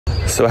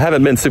So I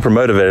haven't been super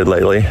motivated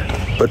lately,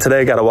 but today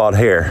I got a wild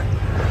hair.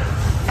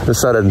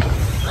 Decided,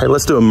 hey,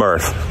 let's do a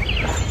Murph.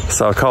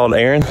 So I called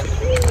Aaron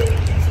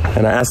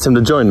and I asked him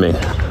to join me.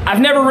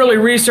 I've never really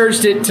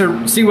researched it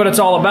to see what it's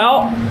all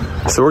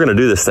about. So we're gonna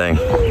do this thing.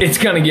 It's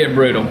gonna get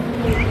brutal.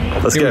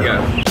 Let's Here go.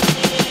 we go.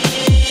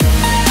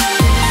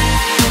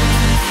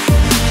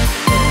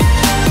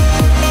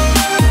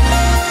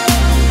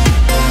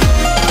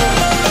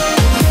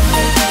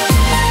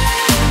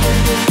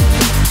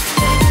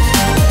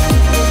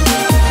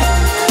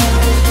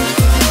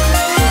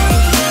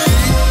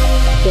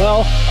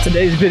 Well,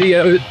 today's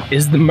video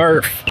is the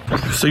Murph.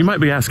 So you might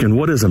be asking,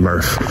 what is a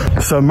Murph?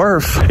 So a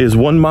Murph is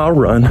 1 mile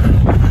run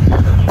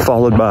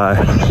followed by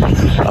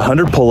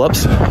 100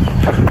 pull-ups,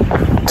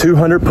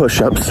 200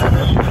 push-ups,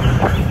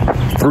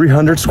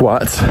 300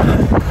 squats,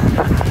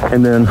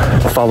 and then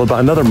followed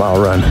by another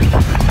mile run.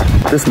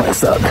 This might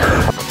suck.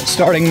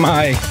 Starting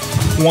my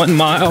 1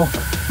 mile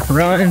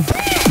run.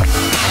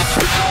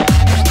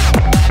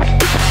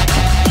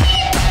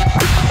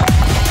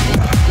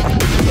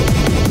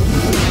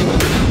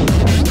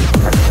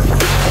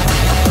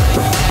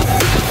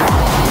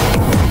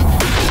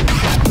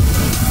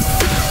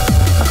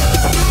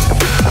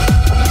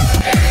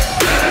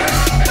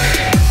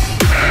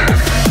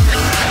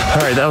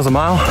 All right, that was a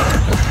mile.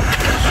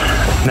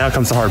 Now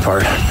comes the hard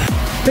part.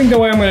 I think the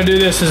way I'm gonna do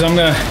this is I'm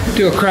gonna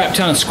do a crap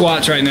ton of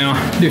squats right now.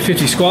 Do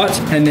 50 squats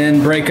and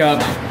then break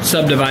up,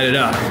 subdivide it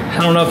up. I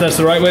don't know if that's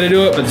the right way to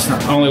do it, but it's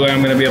not the only way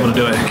I'm gonna be able to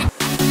do it.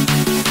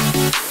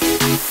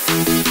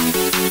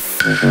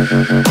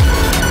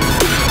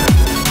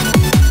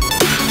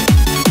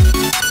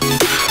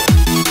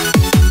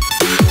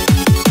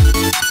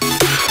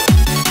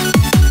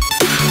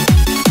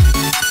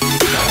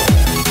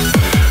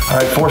 All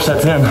right, 4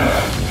 sets in.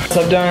 So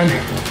I've done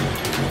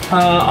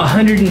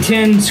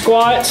 110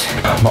 squats,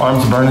 My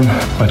arms are burning,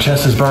 my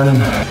chest is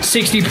burning.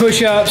 60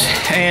 push-ups,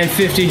 and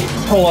 50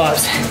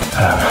 pull-ups.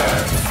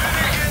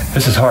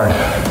 This is hard.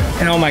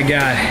 And oh my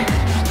God,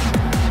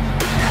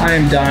 I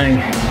am dying.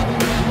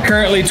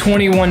 Currently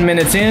 21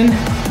 minutes in.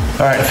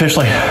 All right,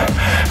 officially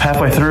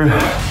halfway through,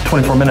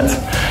 24 minutes.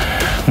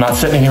 Not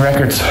setting any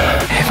records.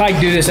 If I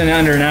do this in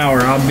under an hour,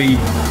 I'll be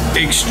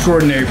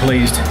extraordinarily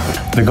pleased.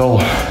 The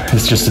goal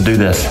is just to do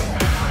this.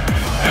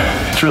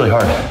 It's really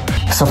hard.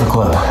 Supper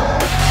club.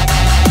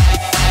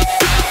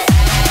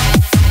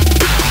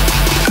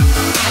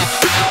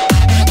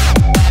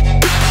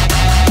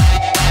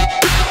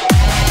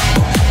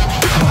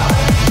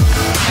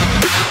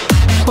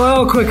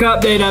 Well, quick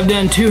update, I've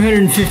done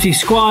 250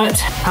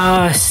 squats,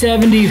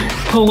 70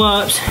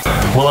 pull-ups.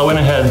 Well, I went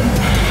ahead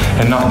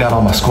and knocked out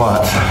all my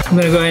squats. I'm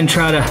gonna go ahead and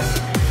try to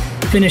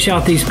finish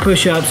out these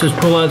push-ups. Those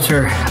pull-ups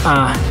are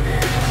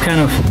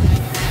kind of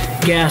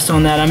gassed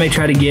on that. I may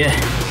try to get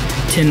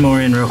 10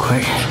 more in real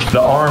quick. The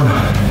arm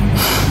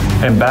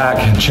and back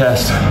and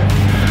chest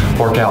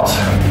workouts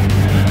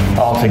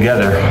all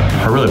together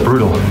are really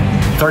brutal.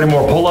 30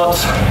 more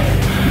pull-ups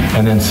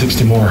and then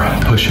 60 more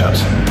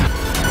push-ups.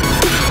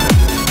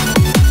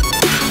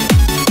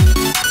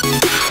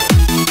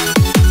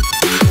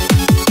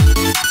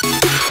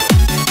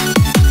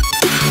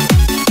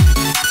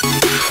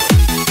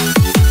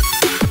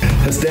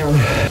 That's down.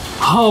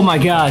 Oh my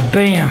God,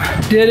 bam,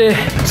 did it.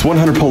 It's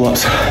 100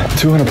 pull-ups,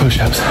 200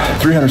 push-ups,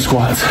 300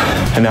 squats,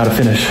 and now to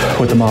finish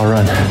with the mile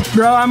run.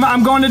 Bro,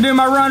 I'm going to do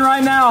my run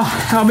right now.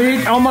 I'll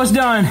be almost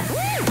done.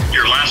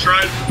 Your last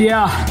run?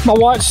 Yeah, my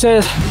watch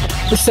says,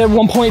 it said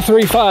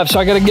 1.35, so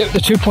I gotta get to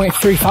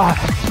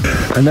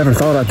 2.35. I never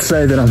thought I'd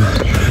say that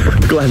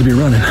I'm glad to be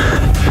running.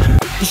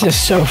 This is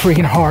so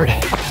freaking hard.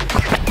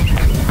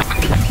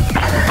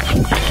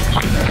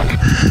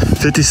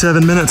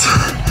 57 minutes,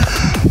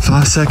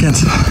 5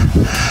 seconds,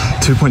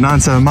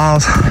 2.97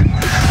 miles.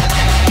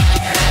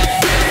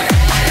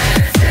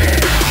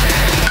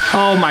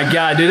 Oh my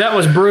God, dude, that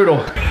was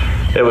brutal.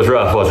 It was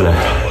rough, wasn't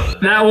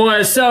it? That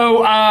was,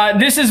 so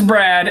this is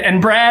Brad,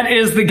 and Brad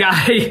is the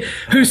guy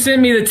who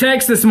sent me the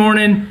text this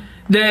morning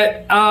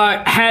that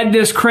had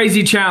this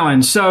crazy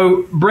challenge.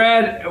 So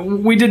Brad,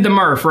 we did the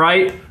Murph,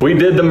 right? We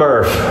did the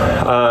Murph.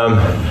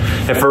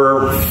 And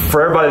for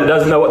everybody that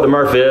doesn't know what the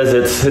Murph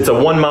is, it's a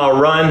 1 mile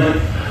run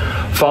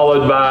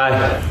followed by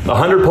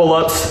 100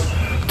 pull-ups,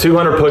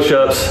 200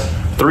 push-ups,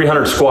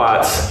 300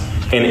 squats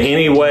in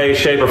any way,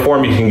 shape, or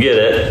form you can get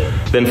it,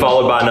 then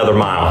followed by another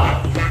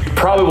mile.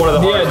 Probably one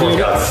of the hardest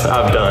workouts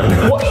I've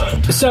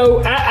done.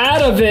 So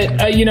out of it,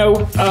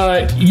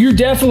 you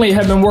definitely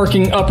have been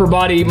working upper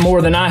body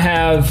more than I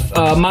have.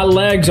 My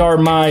legs are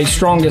my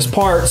strongest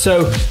part.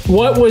 So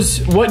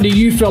what do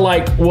you feel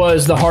like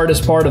was the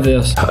hardest part of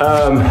this?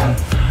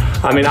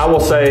 I mean, I will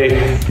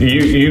say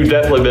you've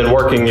definitely been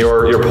working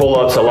your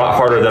pull-ups a lot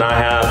harder than I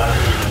have.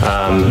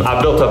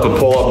 I built up a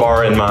pull-up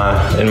bar in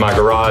my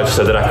garage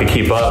so that I could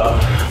keep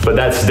up, but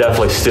that's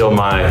definitely still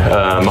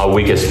my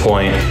weakest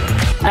point.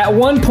 At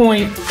one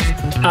point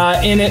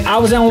in it, I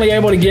was only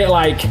able to get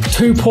like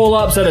 2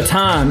 pull-ups at a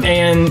time,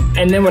 and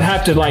then would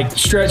have to like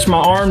stretch my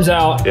arms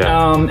out,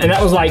 yeah. and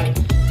that was like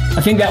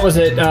I think that was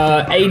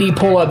at 80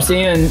 pull-ups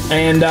in.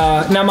 And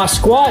now my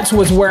squats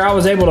was where I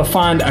was able to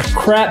find a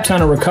crap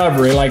ton of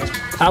recovery. Like,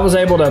 I was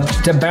able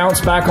to bounce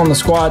back on the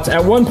squats.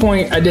 At one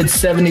point, I did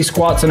 70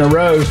 squats in a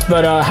row.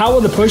 But how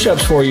were the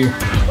push-ups for you?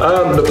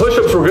 The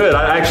push-ups were good.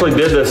 I actually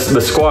did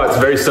the squats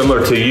very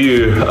similar to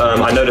you.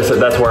 I noticed that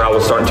that's where I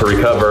was starting to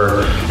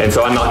recover, and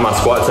so I knocked my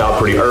squats out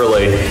pretty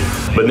early.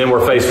 But then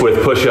we're faced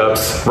with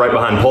push-ups right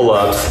behind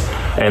pull-ups,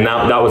 and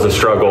that was a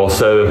struggle.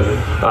 So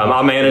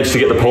I managed to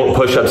get the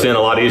push-ups in a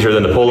lot easier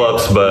than the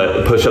pull-ups,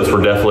 but push-ups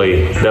were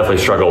definitely a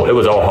struggle. It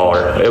was all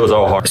hard. It was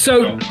all hard.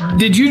 So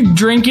did you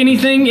drink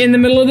anything in the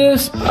middle of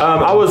this?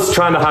 I was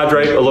trying to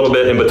hydrate a little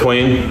bit in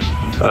between.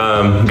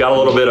 Got a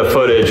little bit of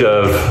footage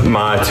of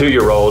my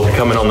 2-year-old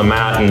coming on the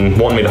mat and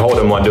wanting me to hold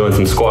him while doing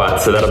some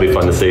squats, so that'll be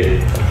fun to see.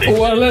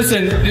 Well,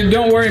 listen,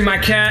 don't worry. My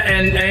cat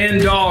and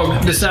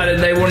dog decided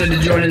they wanted to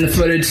join in the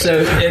footage,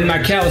 and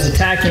my cat was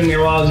attacking me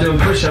while I was doing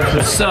push-ups,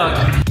 which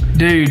sucked.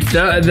 Dude,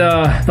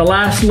 the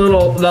last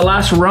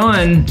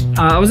run,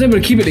 I was able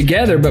to keep it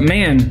together, but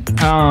man,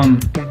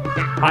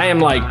 I am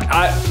like,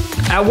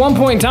 at one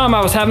point in time,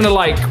 I was having to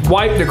like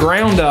wipe the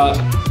ground up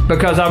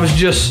because I was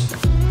just,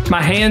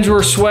 my hands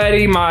were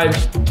sweaty, my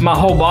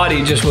whole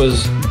body just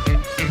was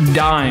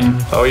dying.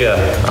 Oh yeah,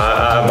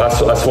 I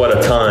sweat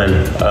a ton.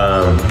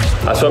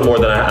 I sweat more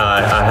than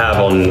I have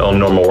on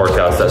normal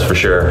workouts, that's for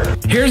sure.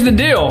 Here's the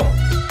deal.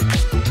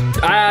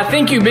 I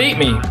think you beat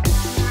me.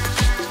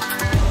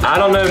 I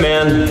don't know,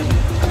 man.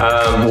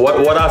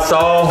 What I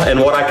saw and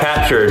what I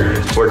captured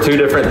were two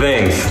different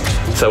things.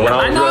 So when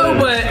I know,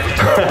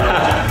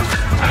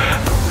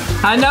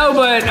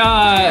 but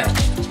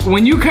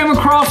when you came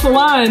across the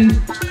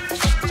line,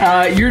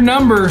 your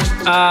number,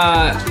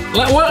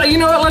 well, you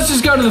know what, let's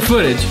just go to the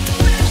footage.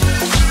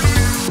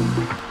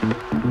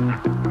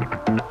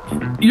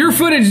 Your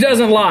footage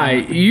doesn't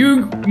lie.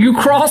 You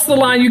crossed the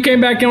line, you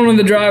came back onto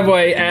the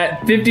driveway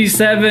at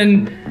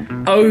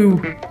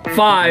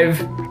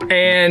 57:05,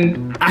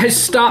 and I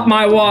stopped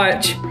my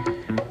watch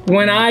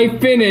when I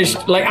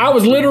finished. Like, I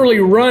was literally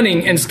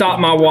running and stopped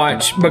my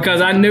watch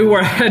because I knew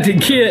where I had to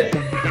get,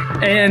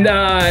 and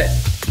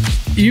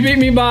you beat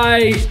me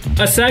by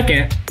a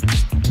second.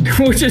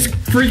 Which is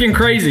freaking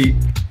crazy.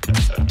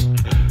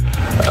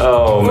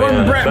 Oh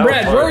man.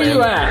 Brad, where are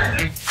you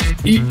at?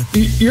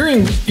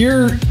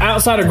 You're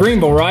outside of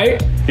Greenville,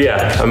 right?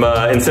 Yeah, I'm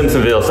in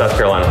Simpsonville, South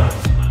Carolina.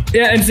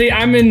 Yeah, and see,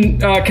 I'm in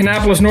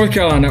Kannapolis, North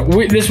Carolina.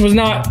 This was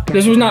not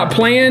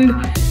planned.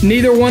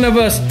 Neither one of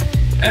us.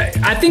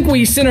 I think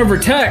we sent over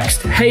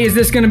text. Hey, is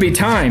this going to be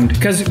timed?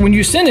 Because when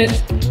you sent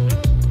it,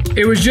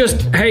 it was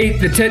just, hey,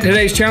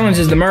 today's challenge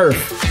is the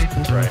Murph.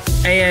 Right.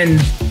 And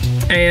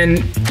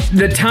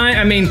the time,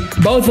 I mean,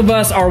 both of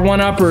us are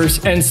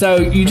one-uppers, and so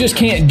you just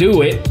can't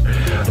do it.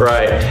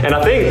 Right, and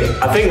I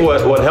think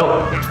what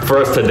helped for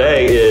us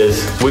today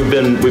is we've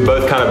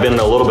both kind of been in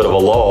a little bit of a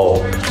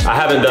lull. I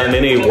haven't done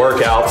any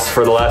workouts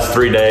for the last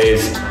 3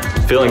 days,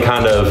 feeling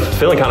kind of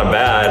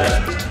bad,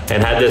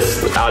 and had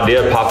this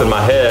idea pop in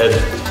my head,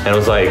 and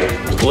was like,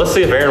 let's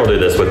see if Aaron will do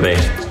this with me.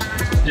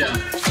 Yeah.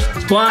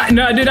 Well,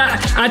 no, dude,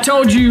 I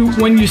told you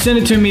when you sent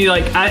it to me,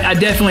 like, I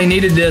definitely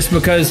needed this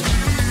because,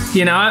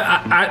 you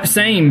know,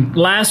 same.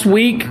 Last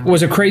week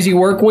was a crazy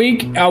work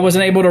week. I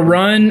wasn't able to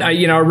run. I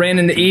ran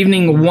in the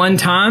evening one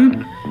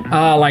time,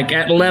 like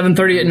at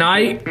 11:30 at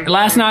night.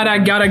 Last night I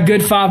got a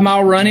good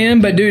 5-mile run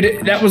in, but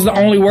dude, that was the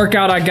only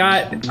workout I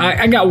got.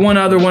 I got one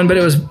other one, but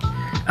it was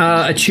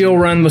a chill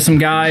run with some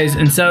guys,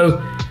 and so.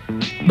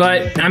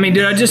 But I mean,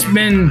 dude, I just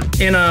been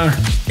in a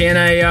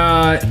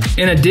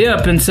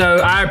dip, and so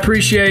I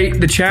appreciate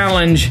the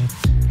challenge,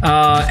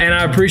 and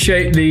I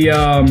appreciate the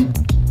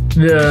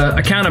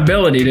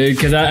accountability, dude,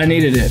 because I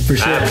needed it for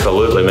sure.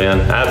 Absolutely,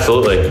 man.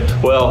 Absolutely.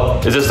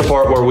 Well, is this the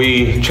part where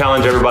we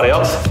challenge everybody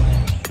else?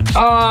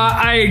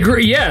 I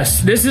agree.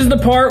 Yes, this is the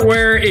part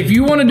where if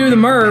you want to do the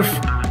Murph,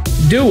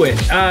 do it.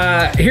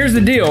 Here's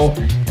the deal.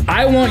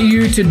 I want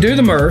you to do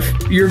the Murph.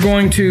 You're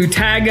going to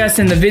tag us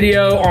in the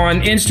video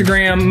on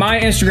Instagram. My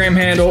Instagram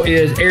handle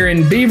is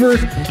Aaron Beaver.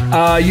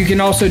 You can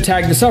also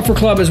tag the Suffer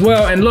Club as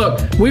well. And look,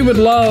 we would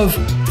love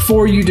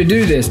for you to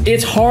do this.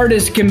 It's hard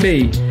as can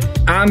be.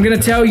 I'm gonna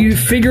tell you,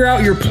 figure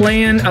out your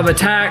plan of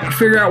attack,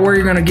 figure out where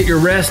you're gonna get your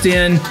rest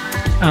in.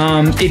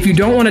 If you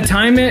don't wanna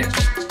time it,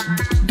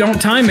 don't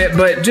time it,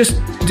 but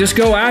just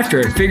go after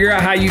it. Figure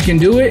out how you can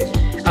do it,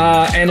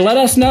 and let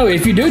us know.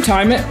 If you do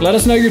time it, let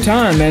us know your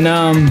time. And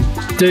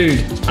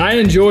dude, I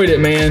enjoyed it,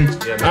 man.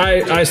 Yeah,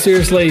 man. I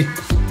seriously,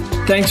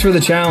 thanks for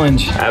the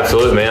challenge.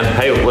 Absolutely, man.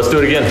 Hey, let's do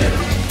it again.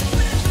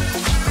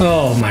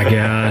 Oh my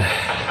God.